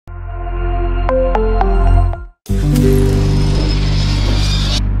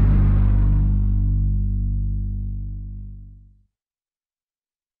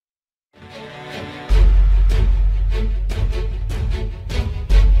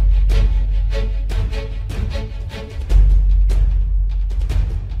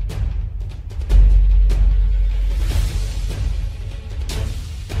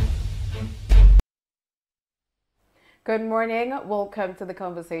Good morning. Welcome to the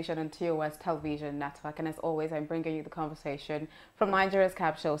conversation on TOSTV Network. And as always, I'm bringing you the conversation from Nigeria's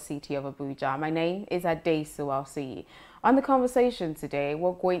capital city of Abuja. My name is Adesu Alci. On the conversation today,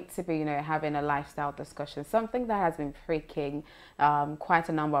 we're going to be, having a lifestyle discussion, something that has been freaking quite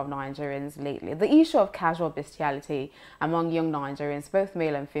a number of Nigerians lately. The issue of casual bestiality among young Nigerians, both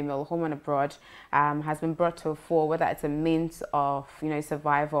male and female, home and abroad, has been brought to the fore, whether it's a means of,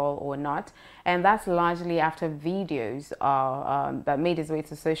 survival or not. And that's largely after videos that made its way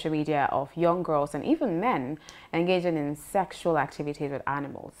to social media of young girls and even men engaging in sexual activities with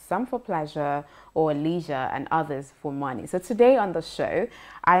animals, some for pleasure or leisure and others for money. So today on the show,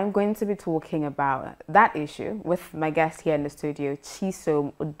 I am going to be talking about that issue with my guest here in the studio,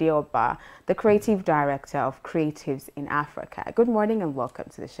 Chisom Udeoba, the creative director of Creatives in Africa. Good morning and welcome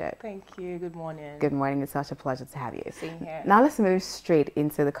to the show. Thank you. Good morning. Good morning. It's such a pleasure to have you. Same here. Now let's move straight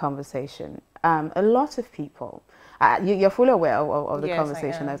into the conversation. A lot of people, you're fully aware of the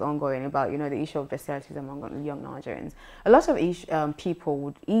conversation that's ongoing about, the issue of bestiality among young Nigerians. A lot of people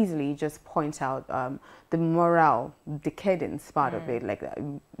would easily just point out the moral decadence part of it, like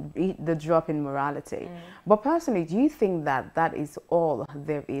the drop in morality. But personally, do you think that that is all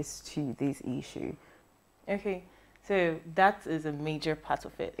there is to this issue? Okay. So that is a major part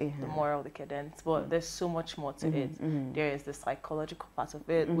of it, the moral decadence, but there's so much more to it. There is the psychological part of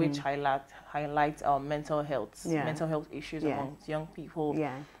it, which highlights our mental health issues amongst young people.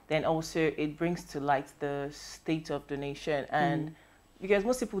 Then also it brings to light the state of the nation, and because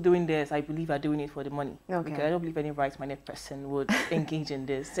most people doing this, I believe, are doing it for the money. Because I don't believe any right-minded person would engage in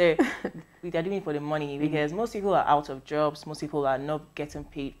this. So they're doing it for the money because most people are out of jobs, most people are not getting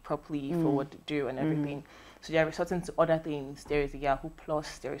paid properly for what they do and everything. So they're resorting to other things. There is a Yahoo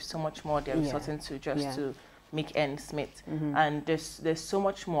Plus. There is so much more. They're resorting to just to make ends meet. And there's so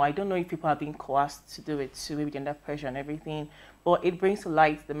much more. I don't know if people are being coerced to do it, so maybe they're under pressure and everything. But it brings to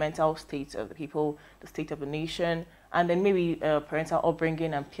light the mental state of the people, the state of the nation, and then maybe parental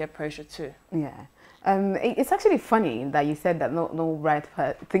upbringing and peer pressure too. It's actually funny that you said that no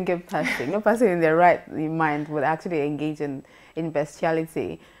right-thinking person, no person in their right mind would actually engage in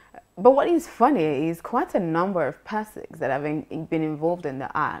bestiality. But what is funny is quite a number of persons that have been involved in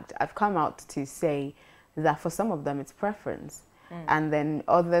the act have come out to say that for some of them it's preference. And then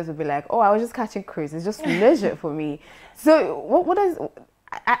others will be like, oh, I was just catching cruise. It's just leisure for me. So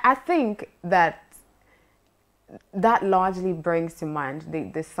I think that largely brings to mind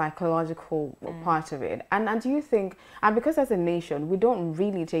the psychological part of it. And do you think, and because as a nation, we don't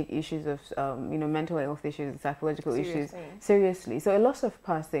really take issues of, mental health issues and psychological issues seriously. So a lot of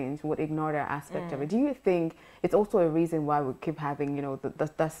persons would ignore that aspect of it. Do you think it's also a reason why we keep having,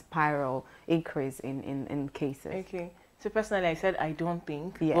 the spiral increase in cases? Okay. So personally, I said I don't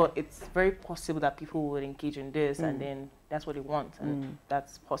think, but it's very possible that people would engage in this and then that's what they want, and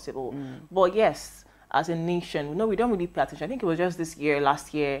that's possible. But yes, as a nation, we don't really pay attention. I think it was just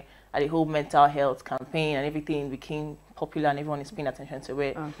last year, the whole mental health campaign and everything became popular and everyone is paying attention to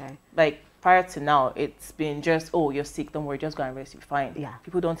it. Like prior to now, it's been just, oh, you're sick, don't worry, just go and rest, you're fine.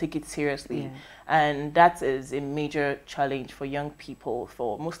 People don't take it seriously. And that is a major challenge for young people,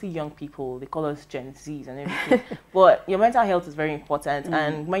 for mostly young people. They call us Gen Zs and everything. But your mental health is very important.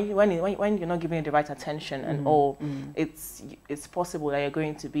 And when you're not giving it the right attention and all, it's possible that you're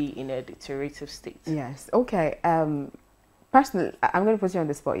going to be in a deteriorative state. Yes. Okay. Personally, I'm going to put you on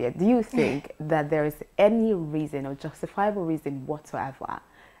the spot here. Do you think that there is any reason or justifiable reason whatsoever,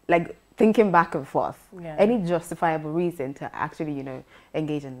 like thinking back and forth, any justifiable reason to actually,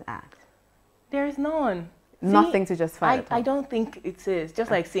 engage in the act? There is none. Nothing to justify it. I don't think it is. Just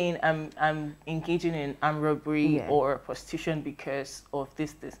like saying I'm engaging in armed robbery or prostitution because of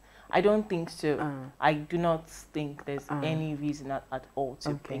this. I don't think so. I do not think there's any reason at all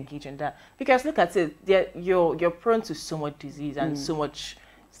to engage in that. Because look at it, you're prone to so much disease and so much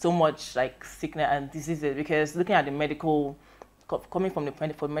like sickness and diseases. Because looking at the medical, coming from the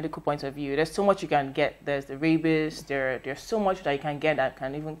medical point of view, there's so much you can get. There's the rabies. There's so much that you can get that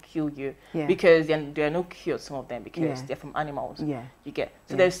can even kill you. Because there are no cures, some of them, because they're from animals. You get.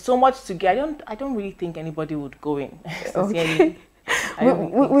 So there's so much to get. I don't really think anybody would go in.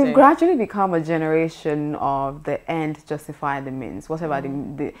 We've gradually become a generation of the end justify the means. However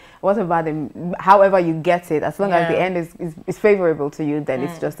you get it, as long as the end is favorable to you, then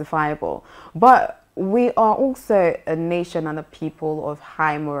it's justifiable. But we are also a nation and a people of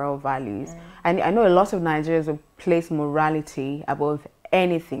high moral values. And I know a lot of Nigerians will place morality above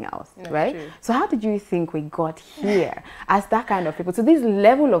anything else, right? True. So how did you think we got here as that kind of people? So this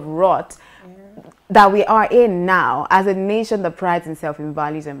level of rot that we are in now as a nation that prides itself in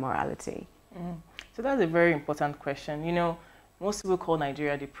values and morality. So So that's a very important question. You know, most people call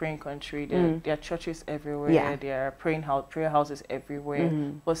Nigeria the praying country. There are churches everywhere. Yeah. There are prayer houses everywhere.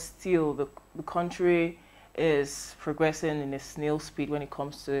 But still, the country is progressing in a snail speed when it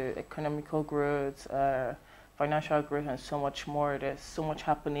comes to economical growth, financial growth, and so much more. There's so much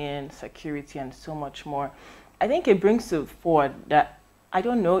happening, security, and so much more. I think it brings to forward that I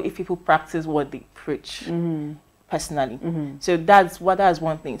don't know if people practice what they preach. Personally. So that's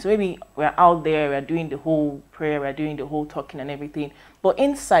one thing. So maybe we're out there, we're doing the whole prayer, we're doing the whole talking and everything. But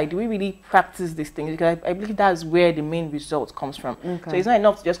inside, do we really practice these things? Because I believe that's where the main result comes from. So it's not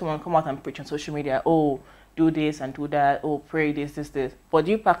enough to just come out and preach on social media, oh, do this and do that, oh, pray this. But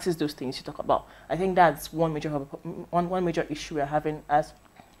do you practice those things you talk about? I think that's one major issue we're having as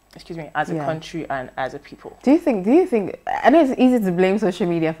a country and as a people. Do you think, I know it's easy to blame social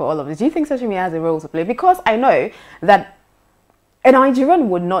media for all of this. Do you think social media has a role to play? Because I know that a Nigerian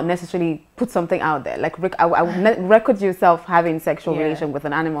would not necessarily put something out there. Like, I would record yourself having sexual relation with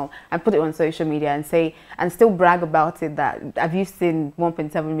an animal and put it on social media and say, and still brag about it that, have you seen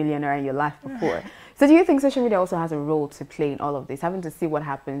 1.7 million in your life before? So do you think social media also has a role to play in all of this, having to see what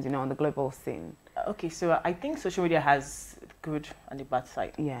happens, on the global scene? Okay, so I think social media has the good and the bad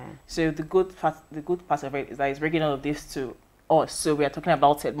side. Yeah. So the good part of it is that it's bringing all of this to us. So we are talking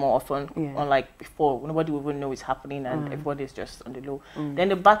about it more often, unlike before. Nobody will even know it's happening, and everybody is just on the low. Then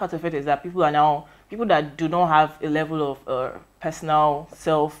the bad part of it is that people that do not have a level of personal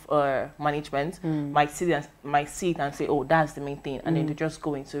self management might see it and say, oh, that's the main thing, and then they just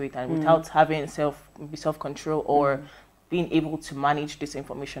go into it, and without having self control or being able to manage this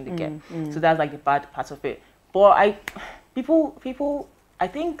information they get. So that's like the bad part of it. But people, I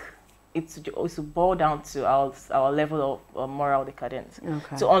think it's boil down to our level of moral decadence.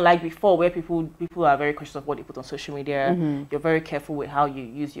 Okay. So unlike before, where people are very conscious of what they put on social media, you're very careful with how you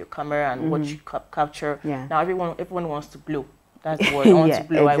use your camera and what you capture. Yeah. Now everyone wants to blow. That's the word. I want to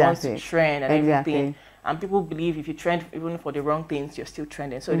blow. Exactly. I want to trend and everything. And people believe if you trend even for the wrong things, you're still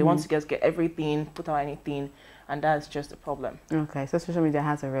trending. So they want to just get everything, put out anything. And that's just a problem. Okay, so social media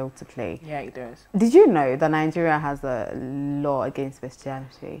has a role to play. Yeah, it does. Did you know that Nigeria has a law against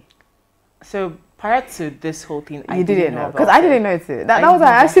bestiality? So prior to this whole thing, I didn't know, because I didn't know too. That was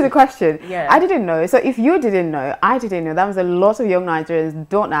actually the question. Yeah. I didn't know. So if you didn't know, I didn't know. That was a lot of young Nigerians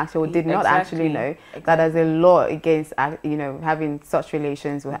did not actually know that there's a law against having such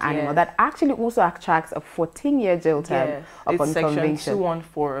relations with animals that actually also attracts a 14-year jail term upon conviction. It's section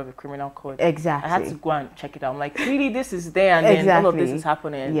 214 of the Criminal Code. Exactly. I had to go and check it out. I'm like, really, this is there, and then all of this is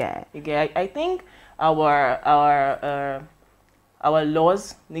happening. Yeah. Okay. I think our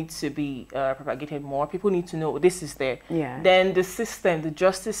laws need to be propagated more. People need to know this is there. Yeah. Then the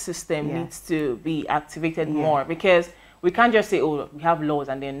justice system needs to be activated more, because we can't just say, oh, we have laws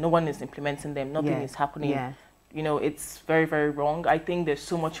and then no one is implementing them. Nothing is happening. Yeah. It's very, very wrong. I think there's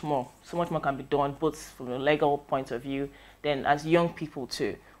so much more can be done, both from a legal point of view, then as young people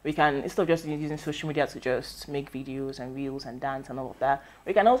too. We can, instead of just using social media to just make videos and reels and dance and all of that,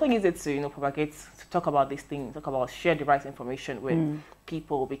 we can also use it to, propagate, to talk about these things, share the right information with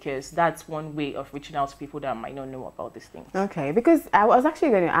people, because that's one way of reaching out to people that might not know about these things. Okay, because I was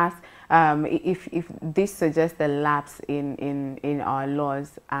actually going to ask if this suggests a lapse in our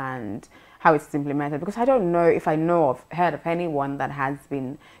laws and how it's implemented, because I don't know if I heard of anyone that has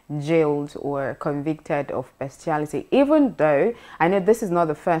been jailed or convicted of bestiality, even though I know this is not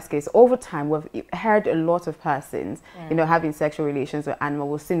the first case. Over time, we've heard a lot of persons, having sexual relations with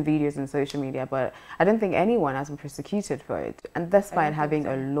animals. We've seen videos on social media, but I don't think anyone has been prosecuted for it, and despite having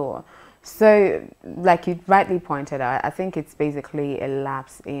a law. So, like you rightly pointed out, I think it's basically a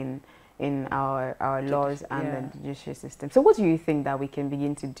lapse in our laws and the judicial system. So what do you think that we can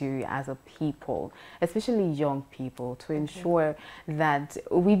begin to do as a people, especially young people, to ensure that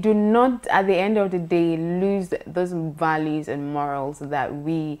we do not, at the end of the day, lose those values and morals that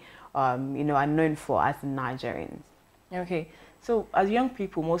we are known for as Nigerians? Okay, so as young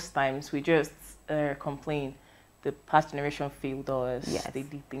people, most times we just complain. The past generation failed us. Yes. They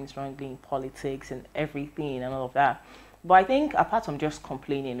did things wrongly in politics and everything and all of that. But I think apart from just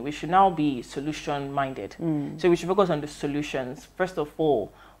complaining, we should now be solution-minded. So we should focus on the solutions. First of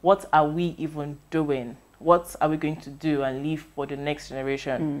all, what are we even doing? What are we going to do and leave for the next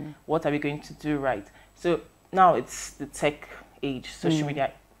generation? What are we going to do right? So now it's the tech age, social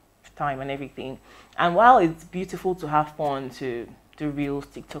media time and everything. And while it's beautiful to have fun, to do reels,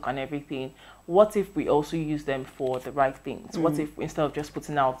 TikTok and everything, what if we also use them for the right things? What if instead of just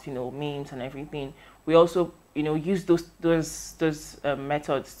putting out, memes and everything, we also, use those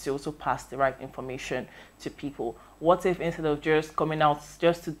methods to also pass the right information to people? What if instead of just coming out,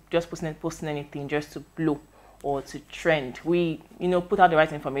 just posting anything just to blow or to trend, we, put out the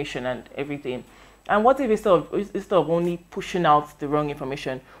right information and everything? And what if instead of only pushing out the wrong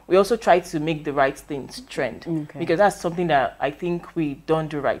information, we also try to make the right things trend? Okay. Because that's something that I think we don't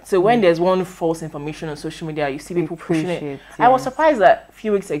do right. So when there's one false information on social media, you see people pushing it. Yes. I was surprised that a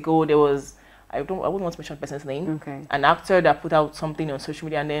few weeks ago there was, I wouldn't want to mention the person's name, an actor that put out something on social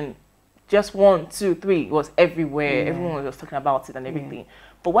media, and then just 1, 2, 3 it was everywhere. Everyone was talking about it and everything.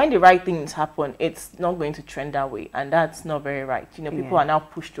 But when the right things happen, it's not going to trend that way, and that's not very right. People are now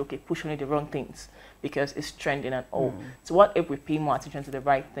pushed to push only the wrong things because it's trending and all. So what if we pay more attention to the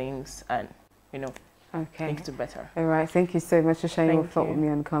right things and things do better? All right. Thank you so much for sharing your thought with me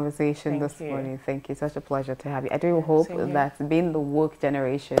on the conversation this morning. Thank you. Such a pleasure to have you. I do hope that being the woke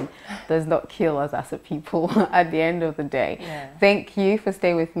generation does not kill us as a people at the end of the day. Thank you for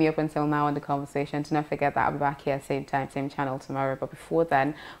staying with me up until now on the conversation. Do not forget that I'll be back here same time, same channel tomorrow. But before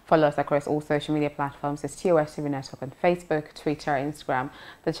then, follow us across all social media platforms. It's TOSTV Network on Facebook, Twitter, Instagram.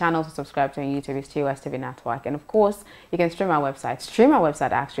 The channel to subscribe to on YouTube is TOSTV Network. And of course, you can stream our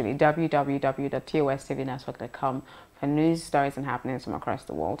website actually, www.tostvnetwork.com for news, stories and happenings from across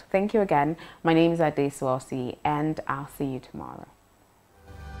the world. Thank you again. My name is Adesuosi, and I'll see you tomorrow.